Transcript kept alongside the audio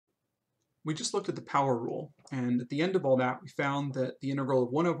we just looked at the power rule, and at the end of all that, we found that the integral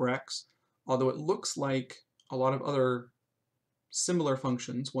of 1 over x, although it looks like a lot of other similar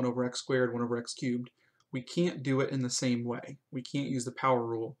functions, 1 over x squared, 1 over x cubed, we can't do it in the same way. We can't use the power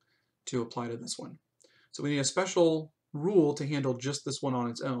rule to apply to this one. So we need a special rule to handle just this one on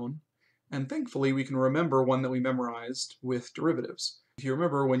its own, and thankfully we can remember one that we memorized with derivatives. If you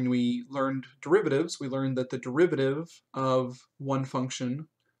remember, when we learned derivatives, we learned that the derivative of one function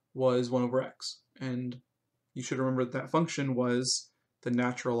was 1 over x, and you should remember that that function was the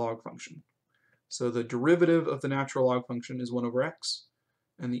natural log function. So the derivative of the natural log function is 1 over x,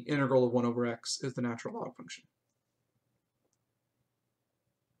 and the integral of 1 over x is the natural log function.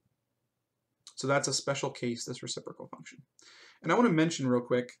 So that's a special case, this reciprocal function. And I want to mention real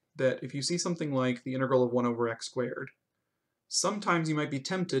quick that if you see something like the integral of 1 over x squared, sometimes you might be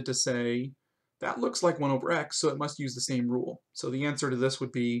tempted to say, that looks like 1 over x, so it must use the same rule. So the answer to this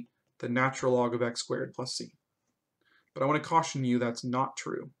would be the natural log of x squared plus c. But I want to caution you that's not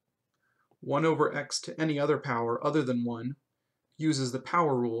true. 1 over x to any other power other than 1 uses the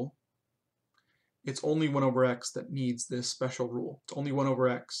power rule. It's only 1 over x that needs this special rule. It's only 1 over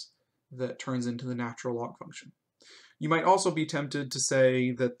x that turns into the natural log function. You might also be tempted to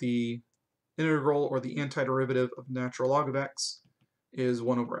say that the integral or the antiderivative of natural log of x is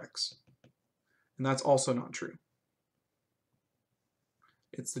 1 over x. And that's also not true.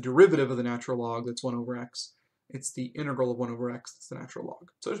 It's the derivative of the natural log that's 1 over x. It's the integral of 1 over x that's the natural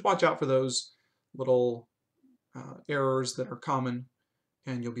log. So just watch out for those little errors that are common,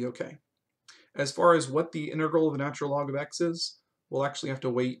 and you'll be okay. As far as what the integral of the natural log of x is, we'll actually have to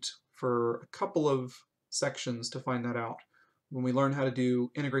wait for a couple of sections to find that out. When we learn how to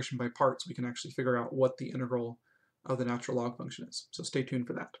do integration by parts, we can actually figure out what the integral of the natural log function is. So stay tuned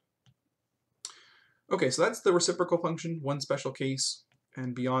for that. Okay, so that's the reciprocal function, one special case,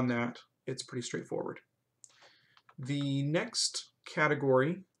 and beyond that, it's pretty straightforward. The next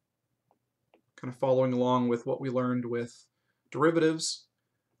category, kind of following along with what we learned with derivatives,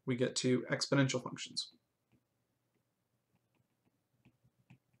 we get to exponential functions.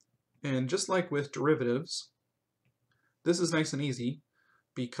 And just like with derivatives, this is nice and easy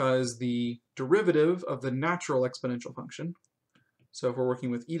because the derivative of the natural exponential function, so if we're working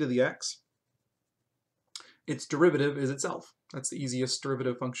with e to the x, its derivative is itself. That's the easiest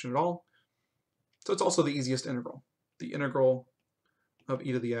derivative function at all. So it's also the easiest integral. The integral of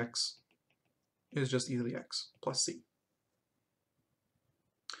e to the x is just e to the x plus c.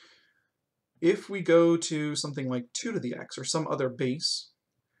 If we go to something like 2 to the x or some other base,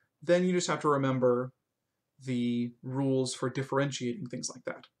 then you just have to remember the rules for differentiating things like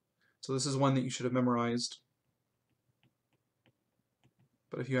that. So this is one that you should have memorized.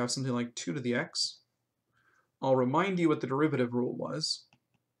 But if you have something like 2 to the x, I'll remind you what the derivative rule was.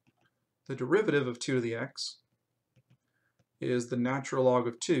 The derivative of 2 to the x is the natural log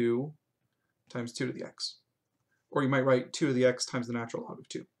of 2 times 2 to the x. Or you might write 2 to the x times the natural log of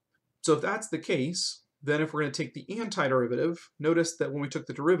 2. So if that's the case, then if we're going to take the antiderivative, notice that when we took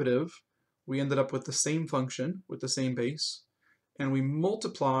the derivative, we ended up with the same function with the same base, and we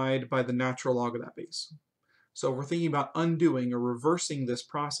multiplied by the natural log of that base. So if we're thinking about undoing or reversing this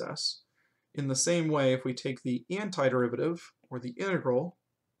process, in the same way, if we take the antiderivative, or the integral,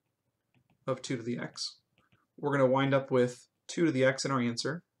 of 2 to the x, we're going to wind up with 2 to the x in our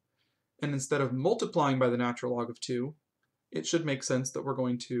answer, and instead of multiplying by the natural log of 2, it should make sense that we're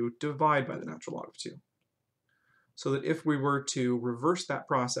going to divide by the natural log of 2. So that if we were to reverse that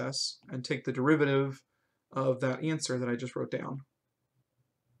process and take the derivative of that answer that I just wrote down,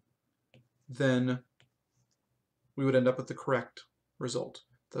 then we would end up with the correct result.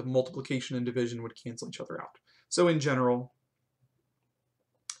 The multiplication and division would cancel each other out. So in general,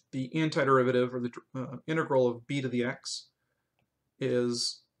 the antiderivative, or the integral of b to the x,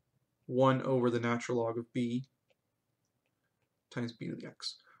 is 1 over the natural log of b times b to the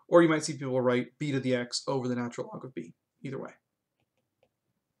x. Or you might see people write b to the x over the natural log of b, either way.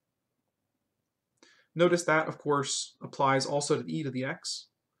 Notice that, of course, applies also to the e to the x.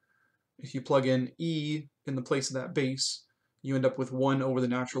 If you plug in e in the place of that base, you end up with 1 over the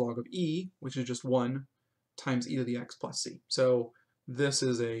natural log of e, which is just 1, times e to the x plus c. So this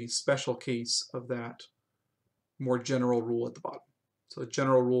is a special case of that more general rule at the bottom. So the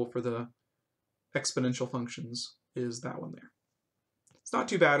general rule for the exponential functions is that one there. It's not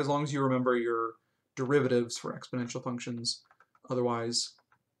too bad as long as you remember your derivatives for exponential functions. Otherwise,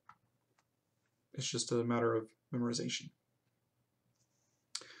 it's just a matter of memorization.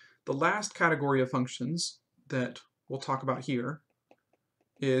 The last category of functions that we'll talk about here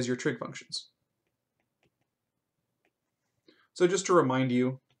is your trig functions. So just to remind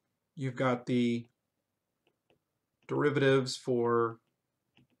you, you've got the derivatives for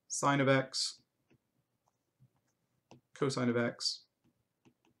sine of x, cosine of x,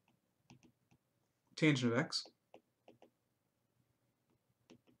 tangent of x.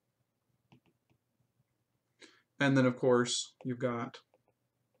 And then, of course, you've got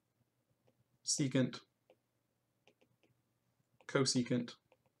secant, cosecant,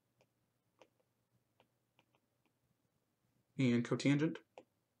 and cotangent.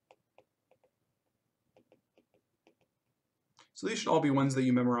 So these should all be ones that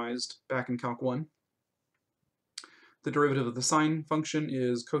you memorized back in Calc 1. The derivative of the sine function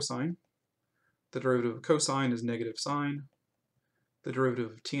is cosine. The derivative of cosine is negative sine. The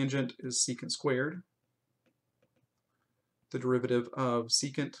derivative of tangent is secant squared. The derivative of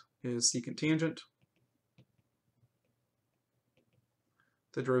secant is secant tangent.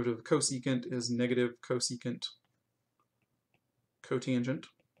 The derivative of cosecant is negative cosecant cotangent.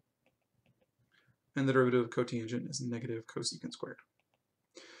 And the derivative of cotangent is negative cosecant squared.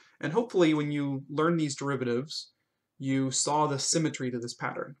 And hopefully when you learn these derivatives, you saw the symmetry to this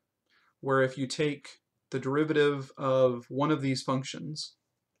pattern, where if you take the derivative of one of these functions,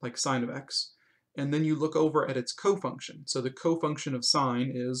 like sine of x, and then you look over at its cofunction. So the cofunction of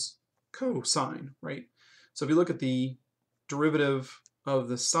sine is cosine, right? So if you look at the derivative of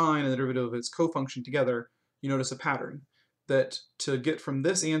the sine and the derivative of its cofunction together, you notice a pattern that to get from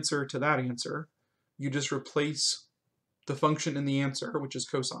this answer to that answer, you just replace the function in the answer, which is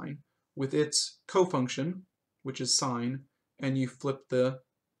cosine, with its cofunction, which is sine, and you flip the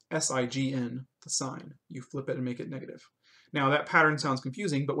sign, the sign. You flip it and make it negative. Now that pattern sounds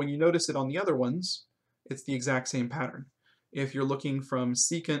confusing, but when you notice it on the other ones, it's the exact same pattern. If you're looking from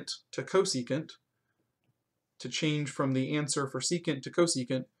secant to cosecant, to change from the answer for secant to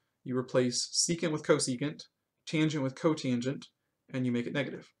cosecant, you replace secant with cosecant, tangent with cotangent, and you make it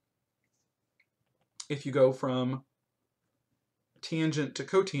negative. If you go from tangent to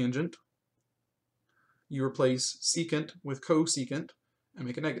cotangent, you replace secant with cosecant and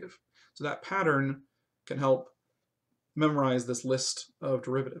make it negative. So that pattern can help memorize this list of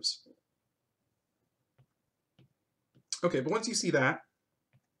derivatives. Okay, but once you see that,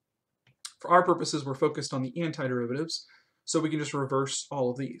 for our purposes, we're focused on the antiderivatives, so we can just reverse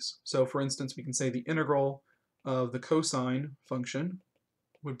all of these. So for instance, we can say the integral of the cosine function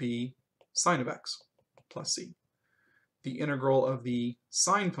would be sine of x plus c. The integral of the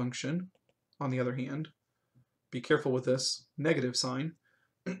sine function, on the other hand, be careful with this, negative sine,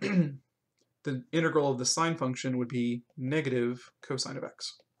 the integral of the sine function would be negative cosine of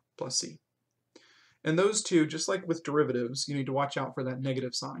x plus c. And those two, just like with derivatives, you need to watch out for that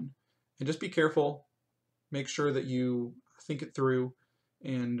negative sign. And just be careful, make sure that you think it through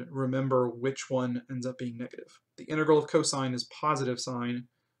and remember which one ends up being negative. The integral of cosine is positive sine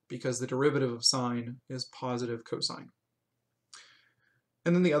because the derivative of sine is positive cosine.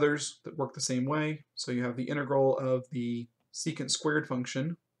 And then the others that work the same way. So you have the integral of the secant squared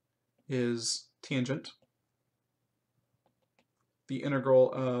function is tangent. The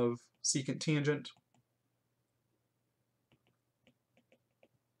integral of secant tangent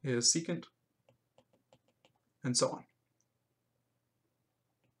is secant, and so on.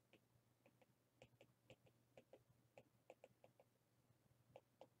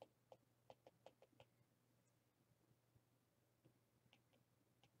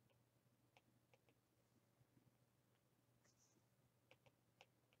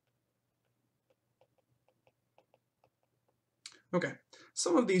 Okay,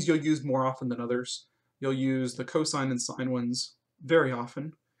 some of these you'll use more often than others. You'll use the cosine and sine ones very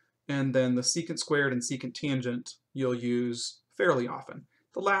often, and then the secant squared and secant tangent you'll use fairly often.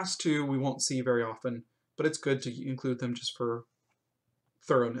 The last two we won't see very often, but it's good to include them just for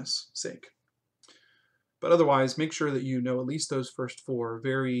thoroughness' sake. But otherwise, make sure that you know at least those first four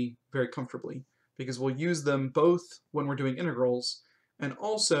very, very comfortably, because we'll use them both when we're doing integrals, and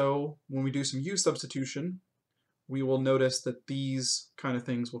also when we do some u substitution, we will notice that these kind of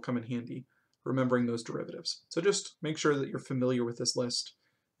things will come in handy, remembering those derivatives. So just make sure that you're familiar with this list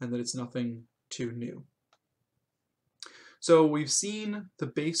and that it's nothing too new. So we've seen the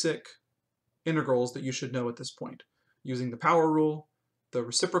basic integrals that you should know at this point, using the power rule, the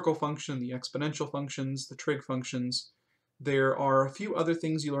reciprocal function, the exponential functions, the trig functions. There are a few other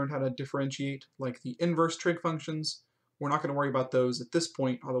things you learned how to differentiate, like the inverse trig functions. We're not going to worry about those at this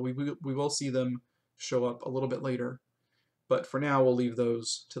point, although we will see them show up a little bit later. But for now, we'll leave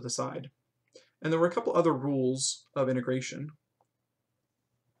those to the side. And there were a couple other rules of integration.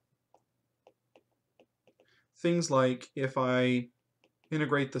 Things like if I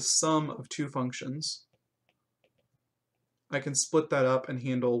integrate the sum of two functions, I can split that up and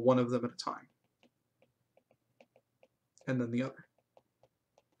handle one of them at a time, and then the other.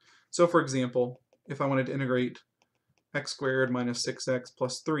 So for example, if I wanted to integrate x squared minus 6x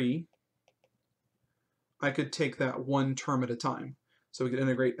plus 3, I could take that one term at a time. So we could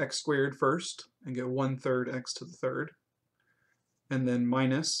integrate x squared first and get 1/3 x to the third, and then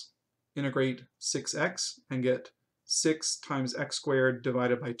minus integrate 6x and get 6 times x squared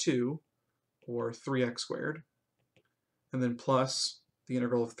divided by 2, or 3x squared, and then plus the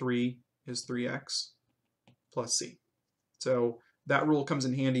integral of 3 is 3x plus c. So that rule comes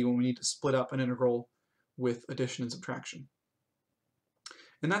in handy when we need to split up an integral with addition and subtraction.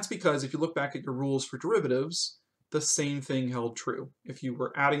 And that's because if you look back at your rules for derivatives, the same thing held true. If you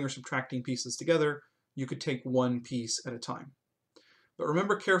were adding or subtracting pieces together, you could take one piece at a time. But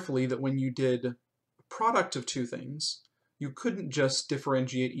remember carefully that when you did a product of two things, you couldn't just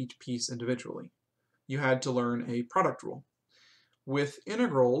differentiate each piece individually. You had to learn a product rule. With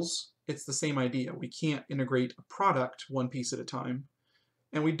integrals, it's the same idea. We can't integrate a product one piece at a time,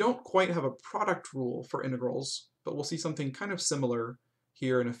 and we don't quite have a product rule for integrals, but we'll see something kind of similar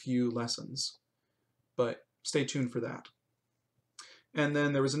here in a few lessons. But stay tuned for that. And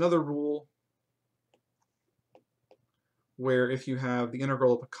then there was another rule where if you have the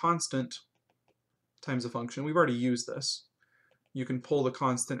integral of a constant times a function, we've already used this, you can pull the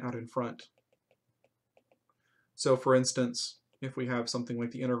constant out in front. So for instance, if we have something like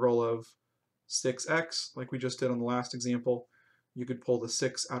the integral of 6x, like we just did on the last example, you could pull the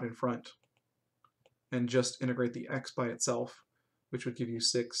 6 out in front and just integrate the x by itself, which would give you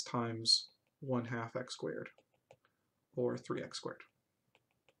 6 times 1/2 x squared, or 3x squared.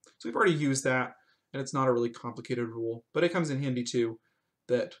 So we've already used that, and it's not a really complicated rule, but it comes in handy too,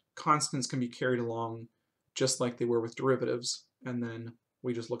 that constants can be carried along just like they were with derivatives, and then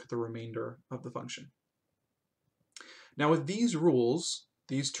we just look at the remainder of the function. Now with these rules,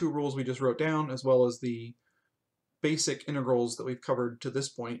 these two rules we just wrote down, as well as the basic integrals that we've covered to this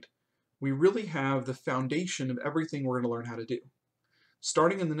point, we really have the foundation of everything we're going to learn how to do.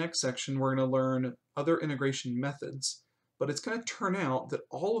 Starting in the next section, we're going to learn other integration methods, but it's going to turn out that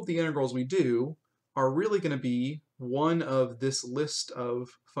all of the integrals we do are really going to be one of this list of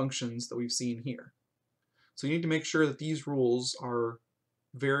functions that we've seen here. So you need to make sure that these rules are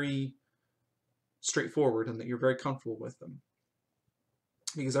very straightforward and that you're very comfortable with them,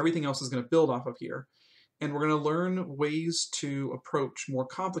 because everything else is going to build off of here. And we're going to learn ways to approach more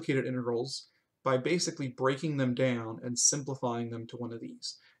complicated integrals by basically breaking them down and simplifying them to one of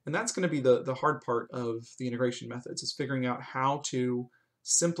these. And that's going to be the hard part of the integration methods, is figuring out how to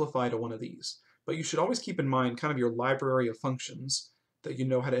simplify to one of these. But you should always keep in mind kind of your library of functions that you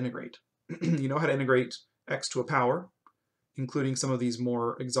know how to integrate. You know how to integrate x to a power, including some of these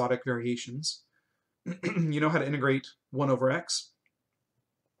more exotic variations. You know how to integrate 1 over x.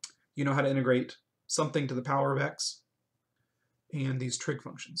 You know how to integrate something to the power of x, and these trig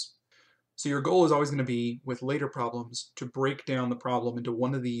functions. So your goal is always going to be, with later problems, to break down the problem into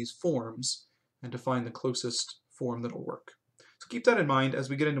one of these forms and to find the closest form that'll work. So keep that in mind as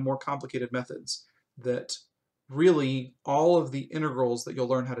we get into more complicated methods, that really all of the integrals that you'll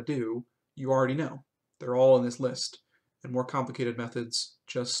learn how to do, you already know. They're all in this list, and more complicated methods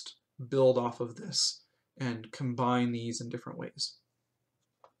just build off of this and combine these in different ways.